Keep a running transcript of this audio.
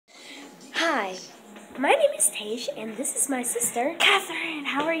my name is Tage, and this is my sister, Catherine.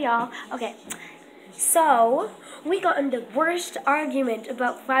 How are y'all? Okay. So, we got in the worst argument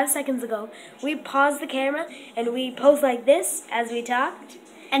about 5 seconds ago. We paused the camera, and we posed like this as we talked.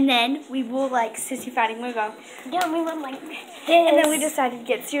 And then we will like sissy fighting. We go. Yeah, we went like this. And then we decided to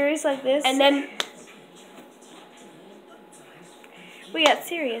get serious like this. And then we got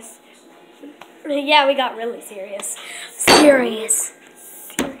serious. Yeah, we got really serious. Serious.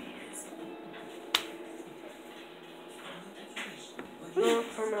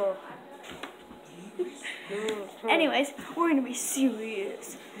 Anyways, we're gonna be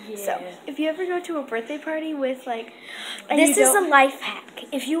serious. Yeah. So, if you ever go to a birthday party with like, This is a life hack.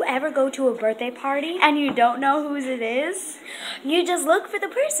 If you ever go to a birthday party and you don't know whose it is, you just look for the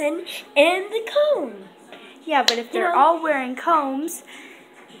person in the cone. Yeah, but if they're all wearing combs,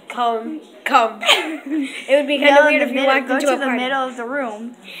 Comb. It would be kind of weird if you walked into a party. Go to the middle of the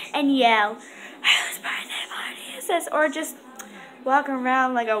room and yell, "Whose birthday party is this?" Or just walk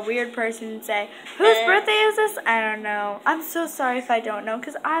around like a weird person and say, "Whose birthday is this?" I don't know. I'm so sorry if I don't know,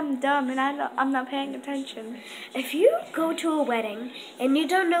 because I'm dumb and I'm not paying attention. If you go to a wedding and you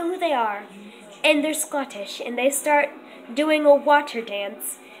don't know who they are, and they're Scottish, and they start doing a water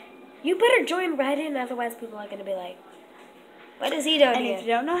dance, you better join right in, otherwise people are going to be like, what is he doing And here? if you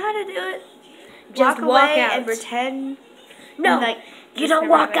don't know how to do it, Just walk walk away out and pretend. No, like, you don't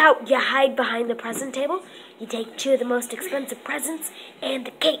walk out. You hide behind the present table. You take 2 of the most expensive presents and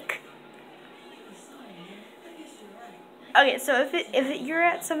the cake. Okay, so if you're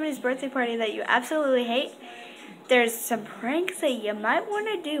at somebody's birthday party that you absolutely hate, there's some pranks that you might want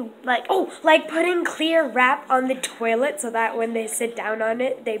to do. Like putting clear wrap on the toilet so that when they sit down on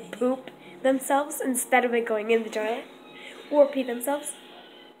it, they poop themselves instead of it going in the toilet. Or pee themselves.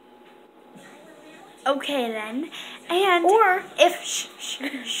 Okay then. And Or if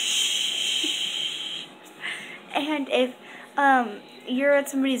you're at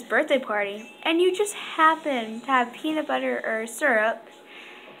somebody's birthday party and you just happen to have peanut butter or syrup,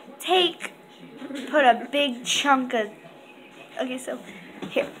 put a big chunk of. Okay, so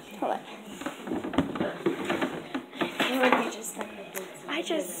here, hold on. I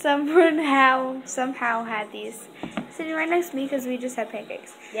just somehow had these sitting right next to me because we just had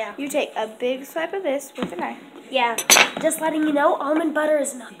pancakes. Yeah. You take a big swipe of this with a knife. Yeah. Just letting you know, almond butter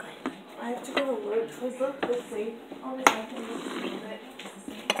is not good. I have to go to work, so I look this way all the time.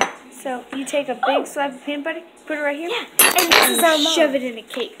 So you take a big swipe of peanut butter, put it right here, And this is our mom. shove it in a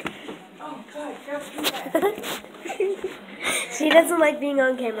cake. Oh God, careful. She doesn't like being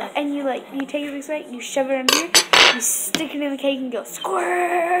on camera. And you take a big swipe, you shove it under here, you stick it in the cake and go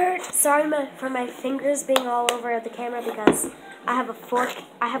squirt. Sorry for my fingers being all over the camera because I have a fork.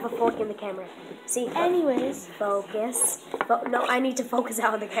 I have a fork in the camera. See? Anyways. Focus. No, I need to focus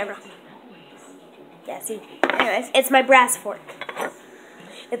out on the camera. Yeah, see? Anyways. It's my brass fork.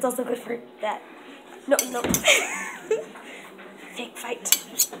 It's also good for that. No. Fake fight.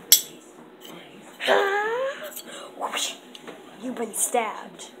 You've been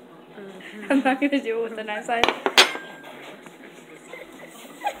stabbed. I'm not going to do it with the knife side.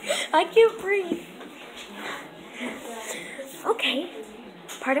 I can't breathe. Okay.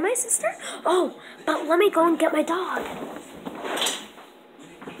 Pardon my sister? Oh, but let me go and get my dog.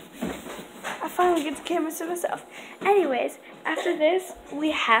 I finally get the camera to myself. Anyways, after this,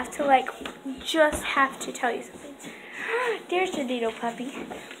 we have to just have to tell you something. There's your little puppy.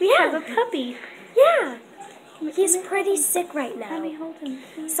 We have a puppy. Yeah. He's pretty sick right now. Let me hold him.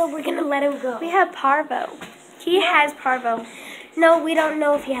 So we're going to let him go. We have Parvo. He has Parvo. No, we don't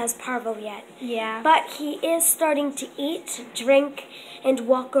know if he has parvo yet. Yeah. But he is starting to eat, drink, and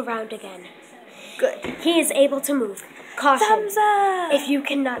walk around again. Good. He is able to move. Caution. Thumbs up. If you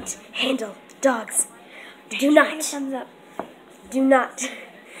cannot handle dogs, do not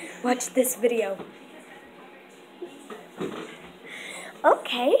watch this video.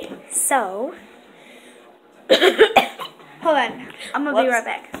 Okay, so hold on. I'm going to be right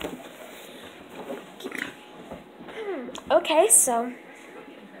back. Okay, so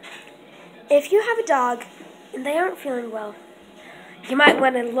if you have a dog and they aren't feeling well, you might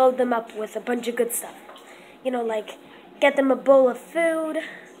want to load them up with a bunch of good stuff. You know, like get them a bowl of food,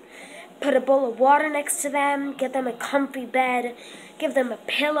 put a bowl of water next to them, get them a comfy bed, give them a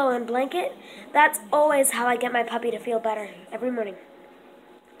pillow and blanket. That's always how I get my puppy to feel better every morning.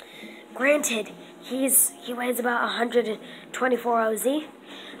 Granted, he weighs about 124 OZ,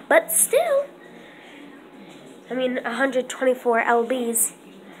 but still, 124 lbs,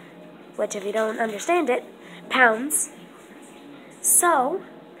 which if you don't understand it, pounds. So,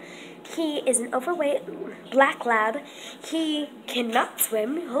 He is an overweight black lab. He cannot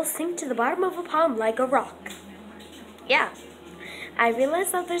swim. He'll sink to the bottom of a pond like a rock. Yeah. I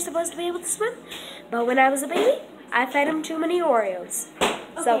realized that they're supposed to be able to swim, but when I was a baby, I fed him too many Oreos.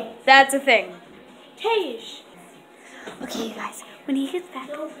 So that's a thing. Tage. Okay, you guys, when he gets back,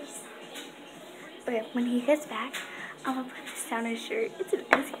 I'm gonna put this down his shirt. It's an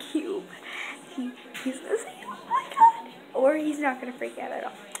ice cube. He's gonna say, oh my god, or he's not gonna freak out at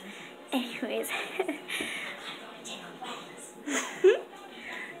all. Anyways,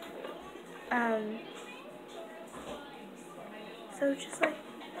 so just like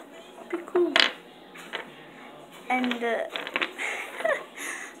be cool and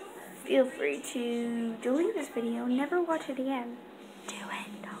feel free to delete this video. Never watch it again. Do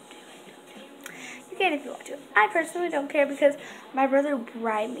it. Don't do it. You can if you want to. I personally don't care because my brother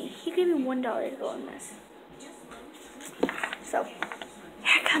bribed me. He gave me $1 to go on this. So,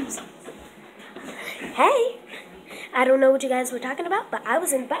 here it comes. Hey, I don't know what you guys were talking about, but I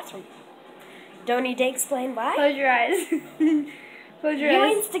was in the bathroom. Don't need to explain why. Close your eyes. Close your You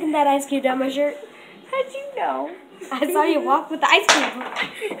eyes. ain't sticking that ice cube down my shirt. How'd you know? I saw you walk with the ice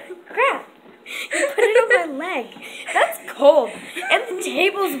cube. Crap. You put it on my leg. That's cold. And the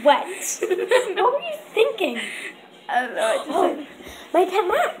table's wet. What were you thinking? I don't know. Oh, my pet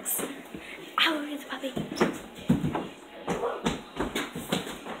Max. Ow, it's a puppy.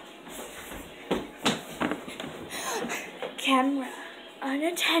 Camera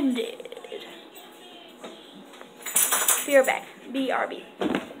unattended. Be right back. BRB.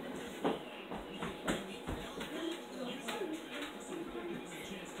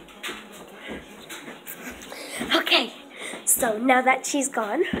 Okay, so now that she's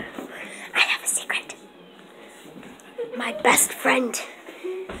gone, I have a secret. My best friend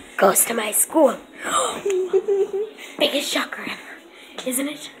goes to my school. Biggest shocker ever, isn't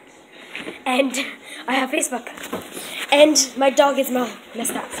it? And I have Facebook. And my dog is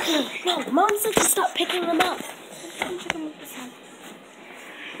messed up. No, Mom said to stop picking him up.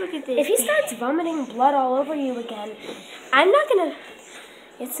 Look at this. If he starts vomiting blood all over you again,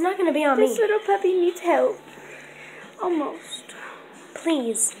 it's not gonna be on This me. little puppy needs help. Almost.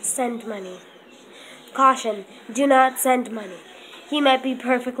 Please send money. Caution, do not send money. He might be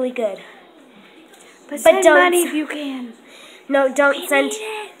perfectly good. But send don't money s- if you can. No, don't send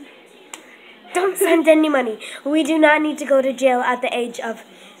any money. We do not need to go to jail at the age of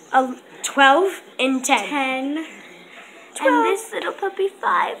 12 and 10. 10. 12. And this little puppy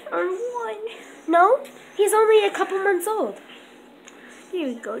 5 or 1. No, he's only a couple months old. Here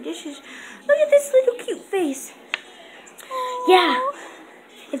we go. Look at this little cute face. Yeah.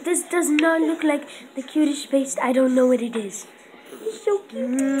 If this does not look like the cutest face, I don't know what it is. He's so cute.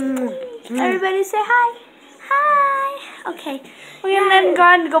 Everybody say hi. Hi. Okay. We're gonna let him go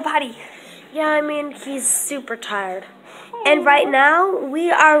on to go potty. Yeah, I mean, he's super tired. And right now,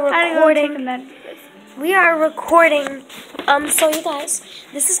 we are I'm gonna go take recording. him then. We are recording. So you guys,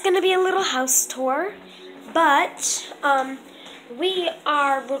 this is gonna be a little house tour, but we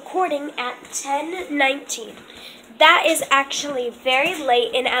are recording at 10:19. That is actually very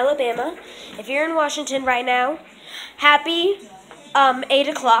late in Alabama. If you're in Washington right now, happy 8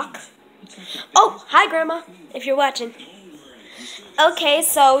 o'clock. Oh, hi Grandma, if you're watching. Okay,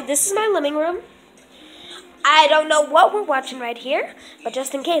 so this is my living room. I don't know what we're watching right here, but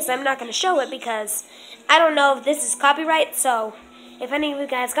just in case, I'm not going to show it because I don't know if this is copyright, so if any of you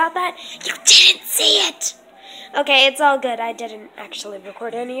guys got that, you didn't see it. Okay, it's all good. I didn't actually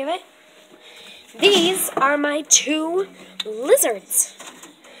record any of it. These are my 2 lizards.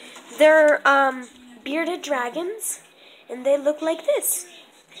 They're bearded dragons, and they look like this.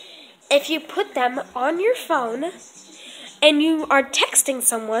 If you put them on your phone and you are texting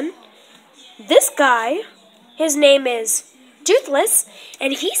someone, this guy, his name is Toothless,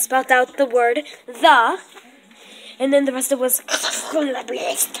 and he spelled out the word the, and then the rest of it was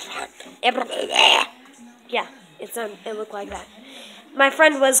yeah, it looked like that. My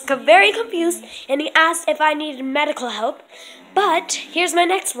friend was very confused, and he asked if I needed medical help, but here's my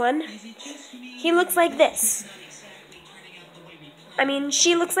next one. He looks like this. I mean,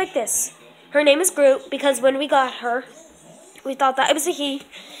 she looks like this. Her name is Groot, because when we got her, we thought that it was a he.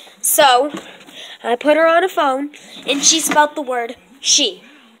 So, I put her on a phone, and she spelled the word she.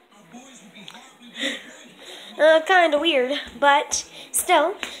 Kind of weird, but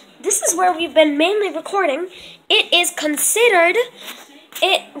still, this is where we've been mainly recording. It is considered,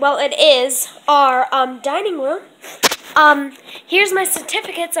 it is our dining room. Here's my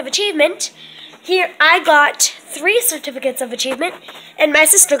certificates of achievement. Here, I got 3 certificates of achievement, and my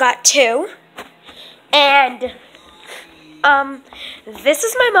sister got 2. And This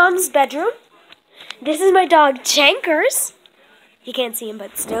is my mom's bedroom. This is my dog, Chankers. You can't see him,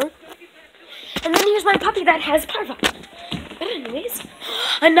 but still. And then here's my puppy that has Parva. But anyways,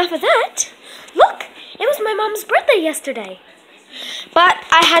 enough of that. Look, it was my mom's birthday yesterday. But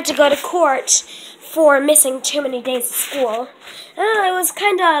I had to go to court for missing too many days of school. It was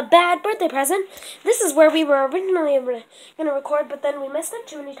kind of a bad birthday present. This is where we were originally going to record, but then we messed up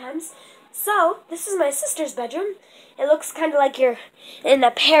too many times. So, this is my sister's bedroom. It looks kind of like you're in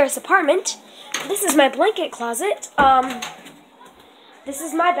a Paris apartment. This is my blanket closet. This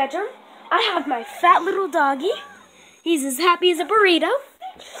is my bedroom. I have my fat little doggy. He's as happy as a burrito.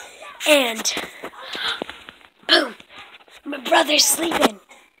 And, boom, my brother's sleeping.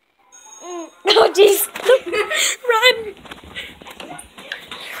 Oh, jeez. Run.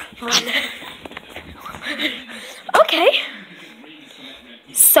 Okay.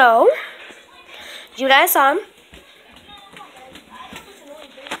 So, you guys saw him.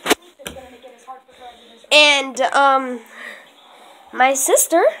 And, my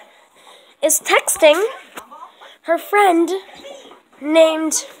sister is texting her friend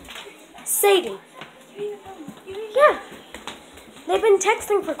named Sadie. Yeah. They've been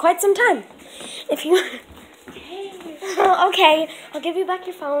texting for quite some time. If you... Okay, I'll give you back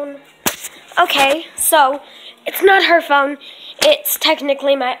your phone. Okay, so, it's not her phone. It's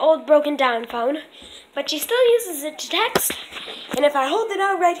technically my old broken down phone. But she still uses it to text. And if I hold it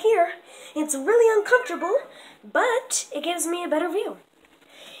out right here, it's really uncomfortable, but it gives me a better view.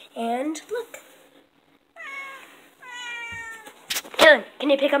 And look. Dylan, can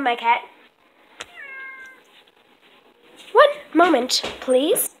you pick up my cat? One moment,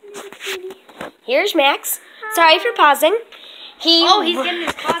 please. Here's Max. Sorry for pausing. He's getting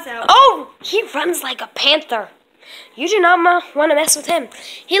his paws out. Oh, he runs like a panther. You do not want to mess with him.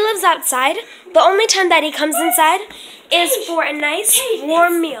 He lives outside. The only time that he comes inside is for a nice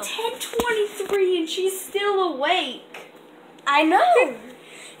warm meal. 10:23 and she's still awake. I know.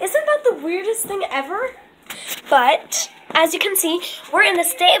 Isn't that the weirdest thing ever? But, as you can see, we're in the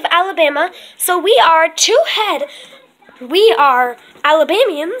state of Alabama, so we are we are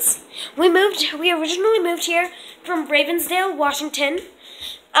Alabamians. We originally moved here from Ravensdale, Washington.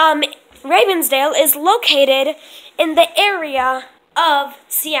 Ravensdale is located in the area of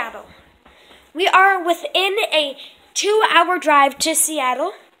Seattle. We are within a 2-hour drive to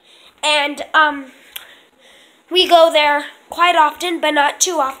Seattle, and we go there quite often, but not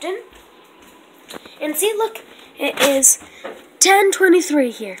too often. And see, look, it is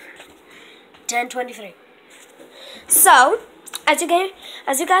 10:23 here. 10:23. So, as you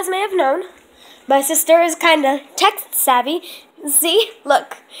guys may have known, my sister is kind of text savvy. See,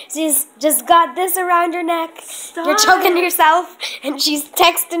 look, she's just got this around her neck. Stop. You're choking yourself, and she's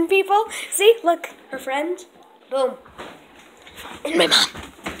texting people. See, look, her friend. Boom. And my mom.